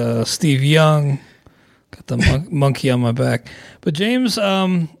like Steve Young. Got the monkey on my back. But James,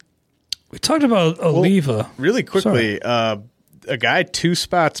 we talked about Oliva. Well, really quickly, a guy 2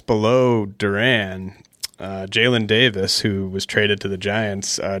 spots below Duran, Jalen Davis, who was traded to the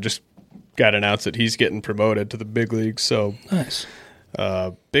Giants, just got announced that he's getting promoted to the big leagues. So nice.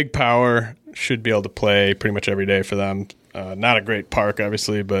 Big power, should be able to play pretty much every day for them. Not a great park,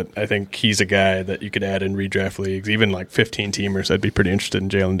 obviously, but I think he's a guy that you could add in redraft leagues, even like 15-teamers. I'd be pretty interested in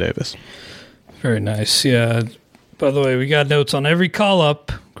Jalen Davis. Very nice. Yeah. By the way, we got notes on every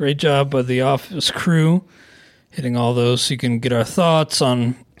call-up. Great job by the office crew hitting all those so you can get our thoughts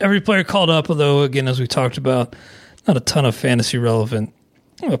on every player called up, although, again, as we talked about, not a ton of fantasy-relevant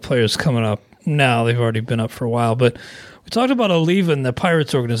players coming up now. They've already been up for a while. But we talked about Oliva in the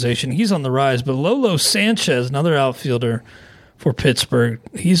Pirates organization. He's on the rise. But Lolo Sanchez, another outfielder for Pittsburgh,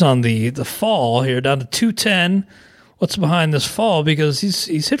 he's on the fall here, down to 210. What's behind this fall? Because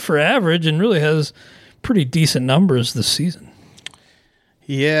he's hit for average and really has pretty decent numbers this season.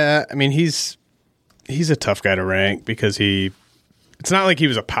 Yeah, I mean, he's a tough guy to rank because it's not like he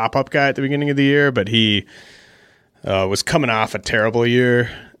was a pop-up guy at the beginning of the year, but he was coming off a terrible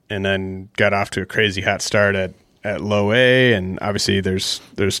year and then got off to a crazy hot start at low A, and obviously there's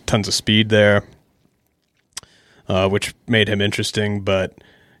tons of speed there, which made him interesting, but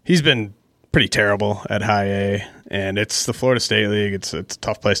he's been pretty terrible at high A, and it's the Florida State League. It's a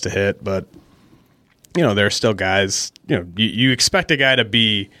tough place to hit, but there are still guys, you expect a guy to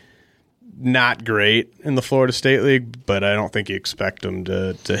be not great in the Florida State League, but I don't think you expect him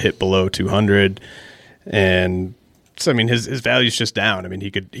to hit below 200. And so, I mean, his value's just down. I mean, he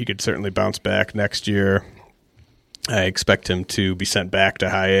could certainly bounce back next year. I expect him to be sent back to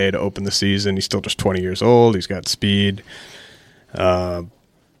high A to open the season. He's still just 20 years old. He's got speed. But,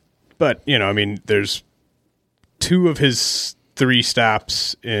 I mean, there's 2 of his 3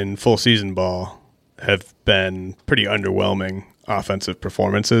 stops in full season ball have been pretty underwhelming offensive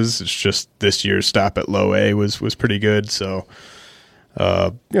performances. It's just this year's stop at low A was pretty good. So,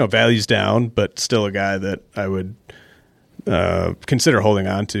 value's down, but still a guy that I would consider holding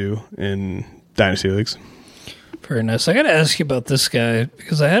on to in dynasty leagues. Very nice. I got to ask you about this guy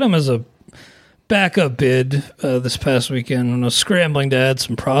because I had him as a backup bid this past weekend when I was scrambling to add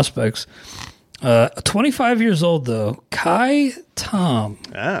some prospects. 25 years old, though. Kai Tom.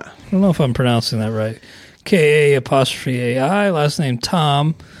 I don't know if I'm pronouncing that right. K-A-apostrophe-A-I, last name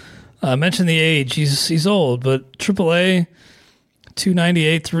Tom. I mentioned the age. He's old, but AAA,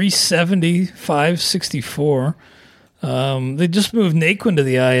 298, 370, 564. They just moved Naquin to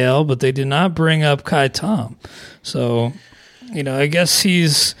the IL, but they did not bring up Kai Tom. So, I guess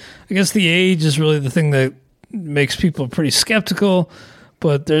the age is really the thing that makes people pretty skeptical,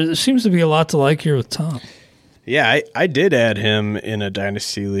 but there seems to be a lot to like here with Tom. Yeah, I did add him in a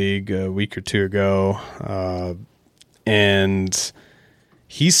dynasty league a week or 2 ago, and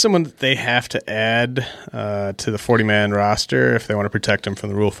he's someone that they have to add to the 40-man roster if they want to protect him from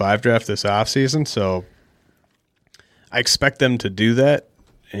the Rule 5 draft this offseason. So I expect them to do that,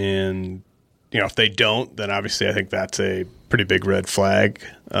 and if they don't, then obviously I think that's a pretty big red flag.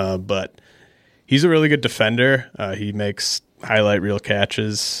 But he's a really good defender. He makes highlight reel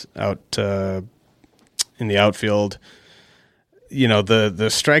catches out in the outfield. the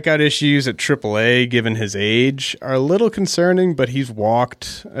strikeout issues at AAA, given his age, are a little concerning, but he's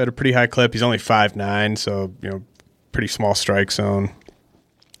walked at a pretty high clip. He's only 5'9", so, pretty small strike zone.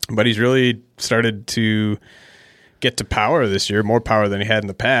 But he's really started to get to power this year, more power than he had in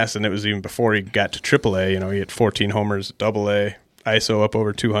the past, and it was even before he got to AAA. He had 14 homers at AA, ISO up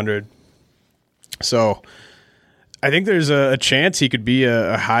over 200. So I think there's a chance he could be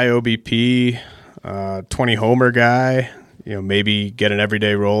a high OBP, 20-homer guy, maybe get an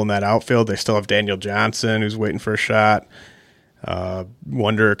everyday role in that outfield. They still have Daniel Johnson, who's waiting for a shot.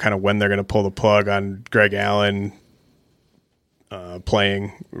 Wonder kind of when they're going to pull the plug on Greg Allen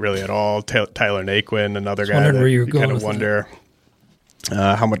playing really at all. Tyler Naquin, another guy that you kind of wonder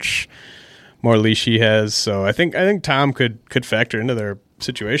how much more leash he has. So I think Tom could factor into their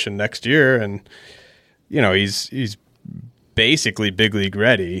situation next year, and he's basically big league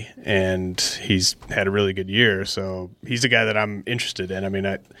ready, and he's had a really good year. So he's a guy that I'm interested in. I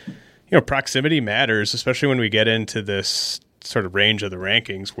mean, proximity matters, especially when we get into this sort of range of the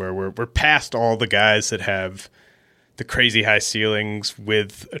rankings where we're past all the guys that have the crazy high ceilings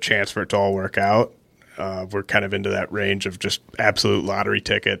with a chance for it to all work out. We're kind of into that range of just absolute lottery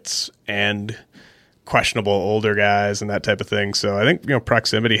tickets and questionable older guys and that type of thing. So I think,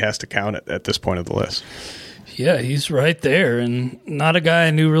 proximity has to count at this point of the list. Yeah, he's right there, and not a guy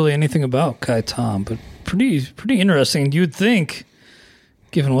I knew really anything about, Kai Tom, but pretty interesting. You'd think,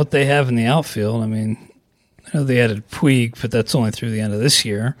 given what they have in the outfield, I mean, I know they added Puig, but that's only through the end of this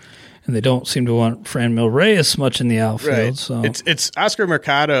year, and they don't seem to want Franmil Reyes much in the outfield. Right. So it's Oscar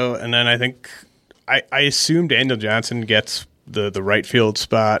Mercado, and then I think I assume Daniel Johnson gets the right field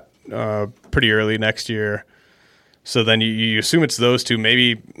spot pretty early next year. So then you assume it's those two.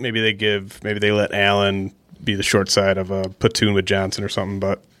 Maybe they let Allen be the short side of a platoon with Johnson or something.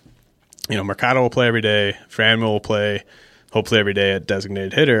 But Mercado will play every day. Franmil will play hopefully every day at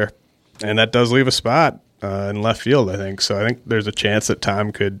designated hitter, and that does leave a spot in left field, I think. So I think there's a chance that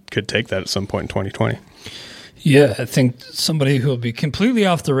Tom could take that at some point in 2020. Yeah, I think somebody who will be completely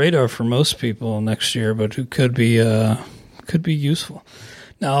off the radar for most people next year, but who could be useful.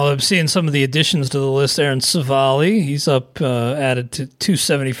 Now, I'm seeing some of the additions to the list. Aaron Savali, he's up, added to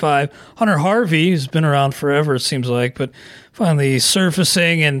 275. Hunter Harvey, who's been around forever, it seems like, but finally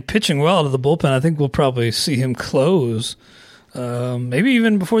surfacing and pitching well out of the bullpen. I think we'll probably see him close, maybe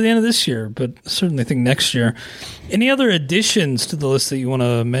even before the end of this year, but certainly think next year. Any other additions to the list that you want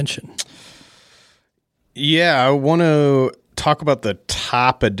to mention? Yeah, I want to talk about the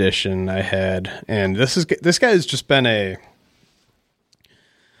top addition I had, and this guy has just been a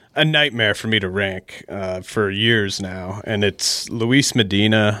nightmare for me to rank for years now, and it's Luis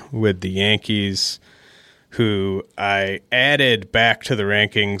Medina with the Yankees, who I added back to the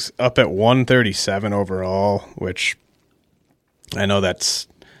rankings up at 137 overall, which I know that's,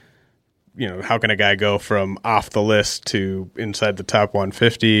 how can a guy go from off the list to inside the top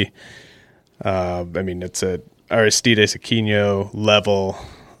 150? I mean, it's a Aristides Aquino level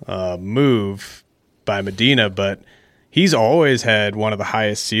move by Medina, but he's always had one of the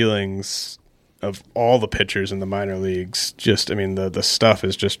highest ceilings of all the pitchers in the minor leagues. The stuff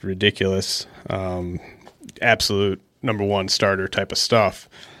is just ridiculous. Absolute number one starter type of stuff.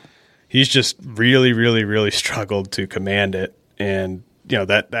 He's just really, really, really struggled to command it. And,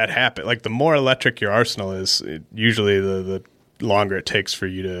 that happened. Like, the more electric your arsenal is, usually the longer it takes for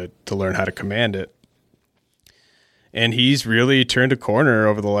you to learn how to command it. And he's really turned a corner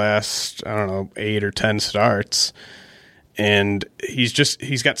over the last, 8 or 10 starts. And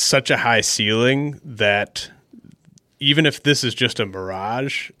he's got such a high ceiling that even if this is just a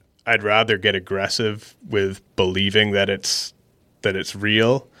mirage, I'd rather get aggressive with believing that it's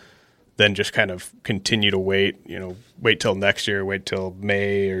real than just kind of continue to wait till next year, wait till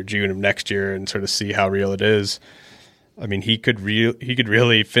May or June of next year and sort of see how real it is. I mean, he could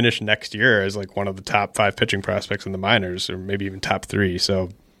really finish next year as like one of the top 5 pitching prospects in the minors, or maybe even top 3. So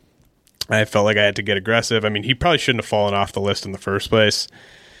I felt like I had to get aggressive. I mean, he probably shouldn't have fallen off the list in the first place.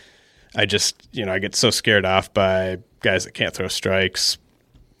 I just, I get so scared off by guys that can't throw strikes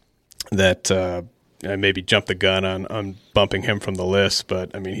that I maybe jumped the gun on bumping him from the list.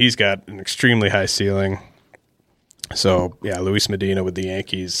 But, I mean, he's got an extremely high ceiling. So, yeah, Luis Medina with the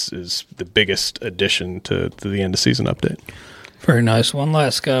Yankees is the biggest addition to the end-of-season update. Very nice. One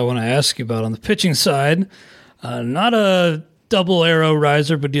last guy I want to ask you about on the pitching side. Not a double arrow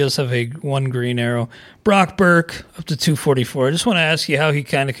riser, but he does have one green arrow. Brock Burke up to 244. I just want to ask you how he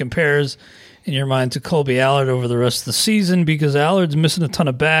kind of compares in your mind to Colby Allard over the rest of the season, because Allard's missing a ton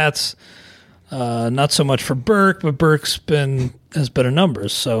of bats. Not so much for Burke, but Burke's has better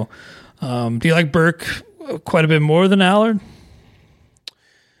numbers. So do you like Burke quite a bit more than Allard?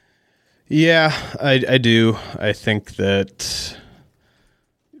 Yeah, I do. I think that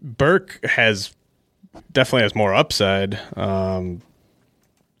Burke definitely has more upside.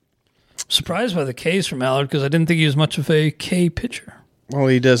 Surprised by the Ks from Allard because I didn't think he was much of a K pitcher. Well,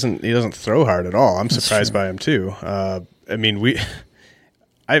 he doesn't throw hard at all. I'm That's surprised true. by him too. I mean,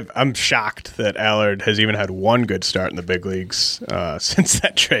 I'm shocked that Allard has even had one good start in the big leagues since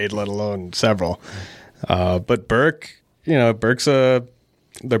that trade, let alone several. But Burke,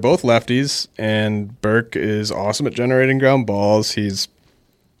 they're both lefties, and Burke is awesome at generating ground balls. He's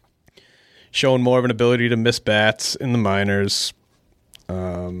shown more of an ability to miss bats in the minors.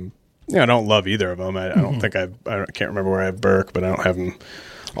 I don't love either of them. I don't think I can't remember where I have Burke, but I don't have him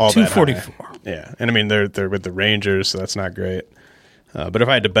all that high. 244. Yeah, and I mean they're with the Rangers, so that's not great. But if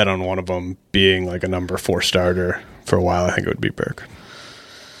I had to bet on one of them being like a number 4 starter for a while, I think it would be Burke.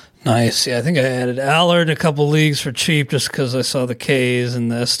 Nice. Yeah, I think I added Allard in a couple leagues for cheap just because I saw the Ks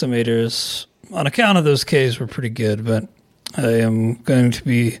and the estimators on account of those Ks were pretty good, but I am going to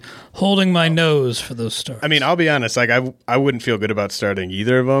be holding my nose for those starts. I mean, I'll be honest, like I wouldn't feel good about starting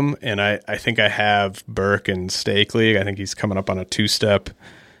either of them, and I think I have Burke in Stake League. I think he's coming up on a 2-step,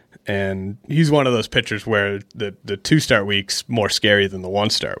 and he's one of those pitchers where the 2-start week's more scary than the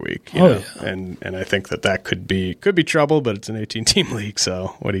 1-start week. You know? Yeah. And I think that could be trouble, but it's an 18-team league,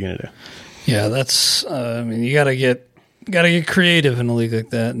 so what are you going to do? Yeah, that's. I mean, you gotta get creative in a league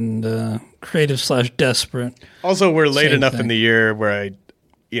like that, and creative/desperate. Also, we're late Same enough thing. in the year where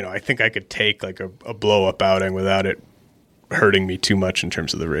I think I could take like a blow-up outing without it hurting me too much in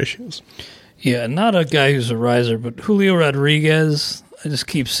terms of the ratios. Yeah, not a guy who's a riser, but Julio Rodriguez. I just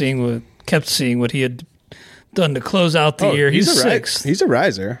kept seeing what he had done to close out the year. He's sixth. He's a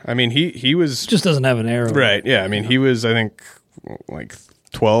riser. I mean, he was Just doesn't have an arrow. right. Yeah, I mean, he was I think like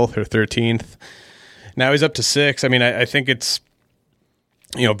 12th or 13th. Now he's up to 6. I mean, I think it's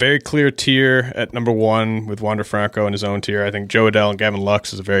very clear tier at number 1 with Wander Franco in his own tier. I think Joe Adell and Gavin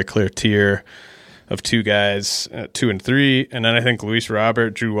Lux is a very clear tier of 2 guys at 2 and 3, and then I think Luis Robert,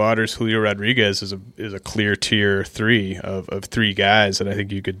 Drew Waters, Julio Rodriguez is a clear tier 3 of 3 guys that I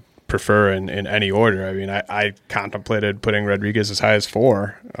think you could prefer in any order. I mean, I contemplated putting Rodriguez as high as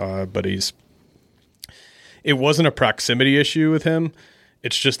 4, but it wasn't a proximity issue with him.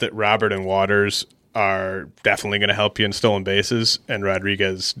 It's just that Robert and Waters are definitely going to help you in stolen bases, and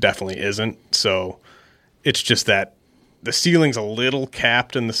Rodriguez definitely isn't. So it's just that the ceiling's a little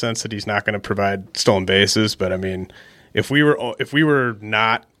capped in the sense that he's not going to provide stolen bases. But I mean, if we were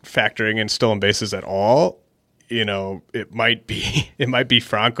not factoring in stolen bases at all, it might be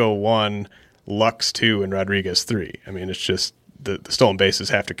Franco 1, Lux 2, and Rodriguez 3. I mean, it's just the stolen bases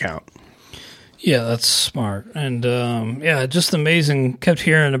have to count. Yeah, that's smart. And just amazing. Kept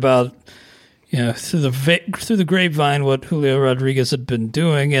hearing about through the grapevine what Julio Rodriguez had been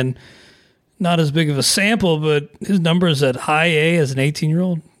doing, and not as big of a sample, but his numbers at high A as an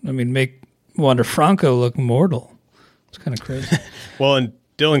 18-year-old, I mean, make Wander Franco look mortal. It's kind of crazy. Well, and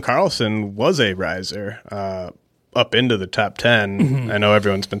Dylan Carlson was a riser up into the top 10. Mm-hmm. I know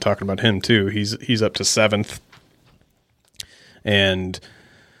everyone's been talking about him too. He's up to 7th. And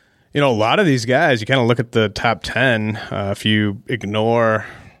a lot of these guys, you kind of look at the top 10, if you ignore...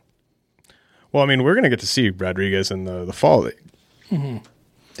 Well, I mean, we're going to get to see Rodriguez in the fall league. Mm-hmm.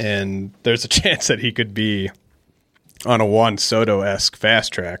 And there's a chance that he could be on a Juan Soto-esque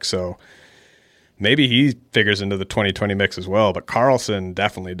fast track. So maybe he figures into the 2020 mix as well. But Carlson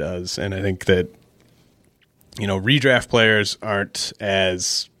definitely does. And I think that, redraft players aren't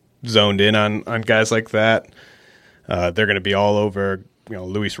as zoned in on guys like that. They're going to be all over,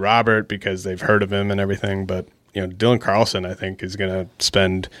 Luis Robert because they've heard of him and everything. But, Dylan Carlson, I think, is going to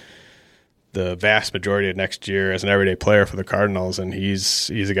spend the vast majority of next year as an everyday player for the Cardinals, and he's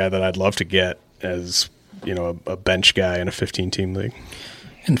a guy that I'd love to get as a bench guy in a 15-team league.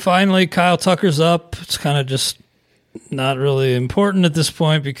 And finally, Kyle Tucker's up. It's kind of just not really important at this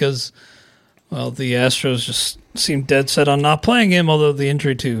point because, well, the Astros just seem dead set on not playing him, although the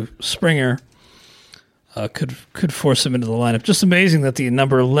injury to Springer could force him into the lineup. Just amazing that the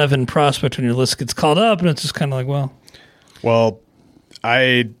number 11 prospect on your list gets called up, and it's just kind of like, well,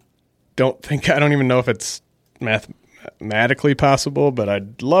 I don't even know if it's mathematically possible, but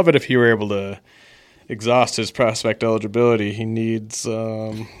I'd love it if he were able to exhaust his prospect eligibility. He needs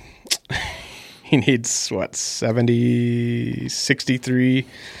 63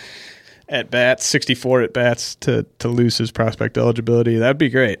 at bats, 64 at bats to lose his prospect eligibility. That'd be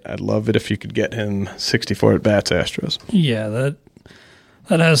great. I'd love it if you could get him 64 at bats, Astros. Yeah, that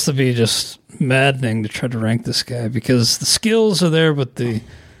has to be just maddening to try to rank this guy because the skills are there, but the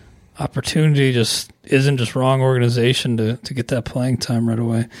opportunity just isn't just wrong organization to get that playing time right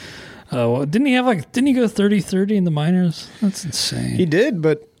away. Didn't he go 30-30 in the minors? That's insane. He did,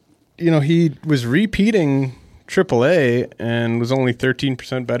 but he was repeating AAA and was only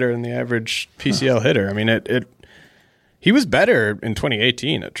 13% better than the average PCL hitter. I mean, he was better in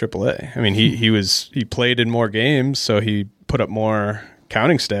 2018 at AAA. I mean, he played in more games, so he put up more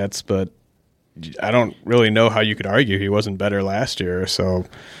counting stats, but I don't really know how you could argue he wasn't better last year. So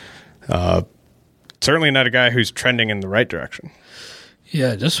certainly not a guy who's trending in the right direction.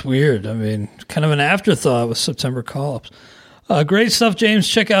 Yeah, just weird. I mean, kind of an afterthought with September call-ups. Great stuff, James.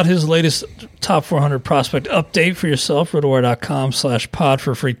 Check out his latest Top 400 prospect update for yourself, rotowire.com/pod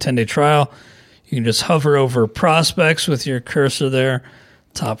for a free 10-day trial. You can just hover over prospects with your cursor there,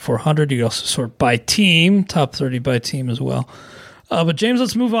 Top 400. You can also sort by team, Top 30 by team as well. But James,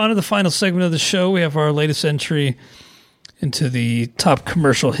 let's move on to the final segment of the show. We have our latest entry into the top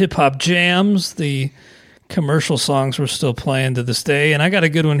commercial hip-hop jams, the commercial songs we're still playing to this day. And I got a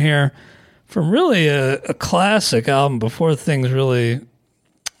good one here from really a classic album before things really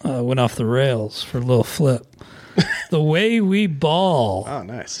went off the rails for Lil Flip. The Way We Ball. Oh,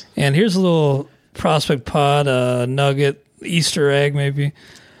 nice. And here's a little Prospect Pod nugget, Easter egg maybe.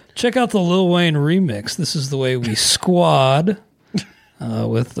 Check out the Lil Wayne remix. This is The Way We Squad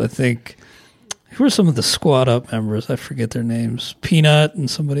with, I think, who are some of the Squad Up members? I forget their names. Peanut and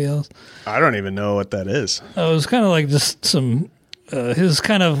somebody else. I don't even know what that is. It was kind of like just some his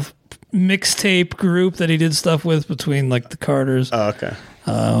kind of mixtape group that he did stuff with between like the Carters. Oh, okay.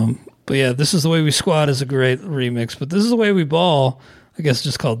 But yeah, This is The Way We Squad is a great remix. But This is The Way We Ball, I guess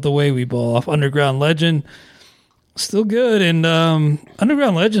just called The Way We Ball off Underground Legend. Still good. And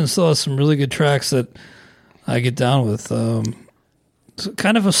Underground Legend still has some really good tracks that I get down with.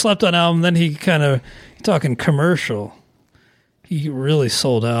 Kind of a slept-on album. Then he talking commercial. He really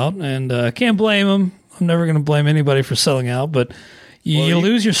sold out, and I can't blame him. I'm never going to blame anybody for selling out, but you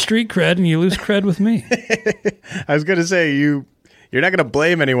lose your street cred, and you lose cred with me. I was going to say, you're not going to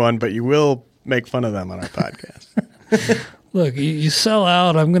blame anyone, but you will make fun of them on our podcast. Look, you sell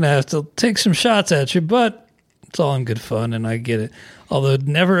out, I'm going to have to take some shots at you, but it's all in good fun, and I get it. Although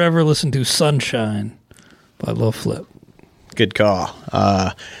never, ever listen to Sunshine by Lil Flip. Good call.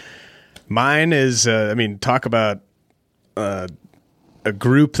 Mine is, talk about a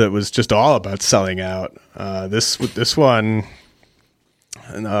group that was just all about selling out. This one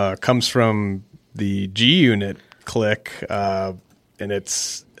comes from the G Unit clique, and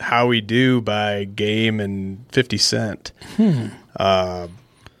it's How We Do by Game and 50 Cent. This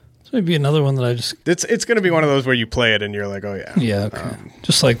may be another one that I just... It's going to be one of those where you play it and you're like, oh, yeah. Yeah, okay.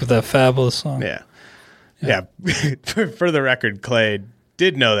 Just like with that Fabulous song. Yeah. Yeah. For the record, Clay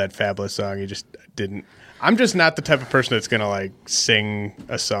did know that Fabulous song. He just didn't. I'm just not the type of person that's going to like sing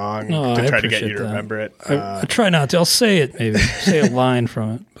a song to try to get you to remember it. I try not to. I'll say it maybe. Say a line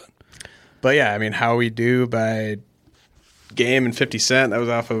from it. But yeah, I mean, How We Do by Game and 50 Cent. That was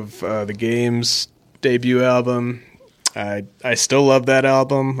off of the Game's debut album. I still love that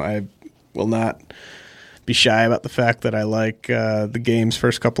album. I will not be shy about the fact that I like the Game's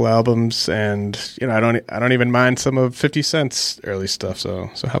first couple albums, and I don't even mind some of 50 Cent's early stuff. So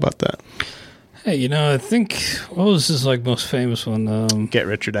how about that? Hey, I think what was his like most famous one? Get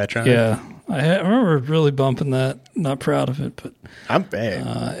Rich or Die Trying. Yeah, I remember really bumping that. Not proud of it, but I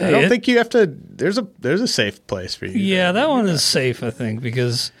don't think you have to. There's a safe place for you. Yeah, that one is safe, I think,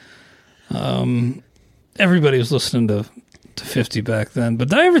 because everybody was listening to 50 back then. But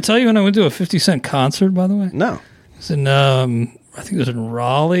did I ever tell you when I went to a 50 Cent concert, by the way? No. It was in, I think it was in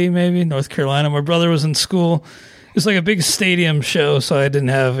Raleigh, maybe, North Carolina. My brother was in school. It was like a big stadium show, so I didn't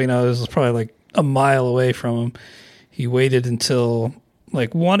have, it was probably like a mile away from him. He waited until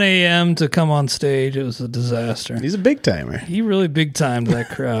like 1 a.m. to come on stage. It was a disaster. He's a big timer. He really big timed that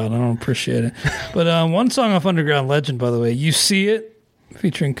crowd. I don't appreciate it. But one song off Underground Legend, by the way, You See It,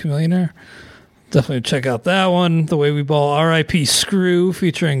 featuring Chameleonaire. Definitely check out that one. The Way We Ball, R.I.P. Screw,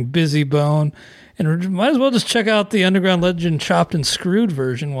 featuring Busy Bone. And might as well just check out the Underground Legend Chopped and Screwed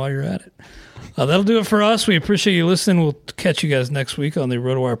version while you're at it. That'll do it for us. We appreciate you listening. We'll catch you guys next week on the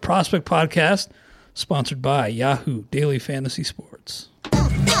RotoWire Prospect Podcast, sponsored by Yahoo Daily Fantasy Sports.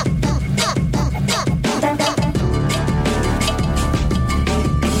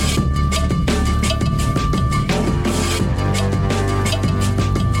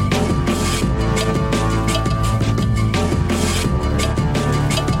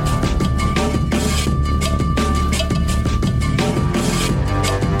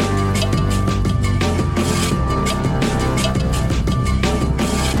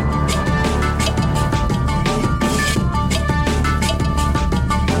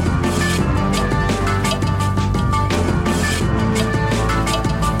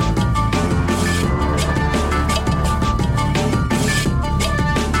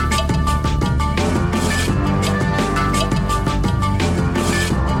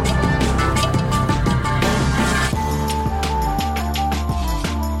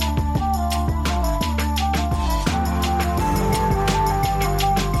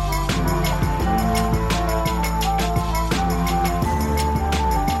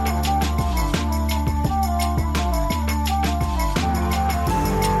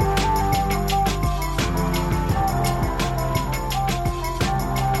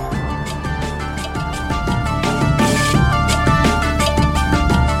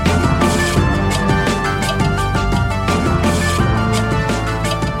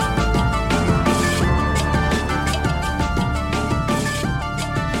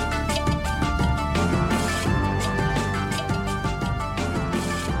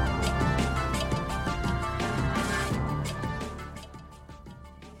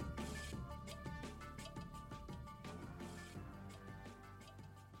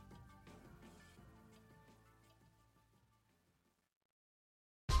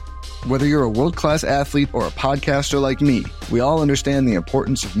 Whether you're a world-class athlete or a podcaster like me, we all understand the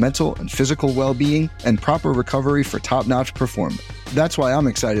importance of mental and physical well-being and proper recovery for top-notch performance. That's why I'm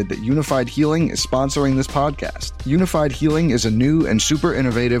excited that Unified Healing is sponsoring this podcast. Unified Healing is a new and super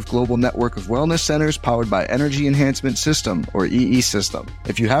innovative global network of wellness centers powered by Energy Enhancement System, or EE System.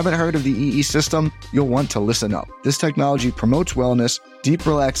 If you haven't heard of the EE System, you'll want to listen up. This technology promotes wellness, deep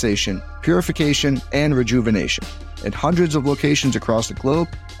relaxation, purification, and rejuvenation. At hundreds of locations across the globe,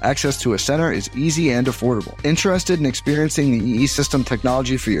 access to a center is easy and affordable. Interested in experiencing the EE System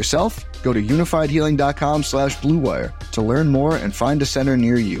technology for yourself? Go to unifiedhealing.com/bluewire to learn more and find a center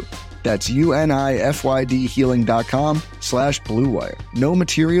near you. That's unifydhealing.com/bluewire. No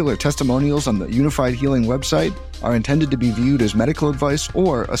material or testimonials on the Unified Healing website are intended to be viewed as medical advice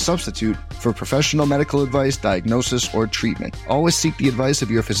or a substitute for professional medical advice, diagnosis, or treatment. Always seek the advice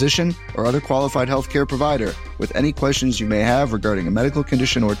of your physician or other qualified healthcare provider with any questions you may have regarding a medical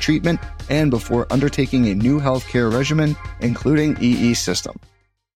condition or treatment and before undertaking a new healthcare regimen, including EE System.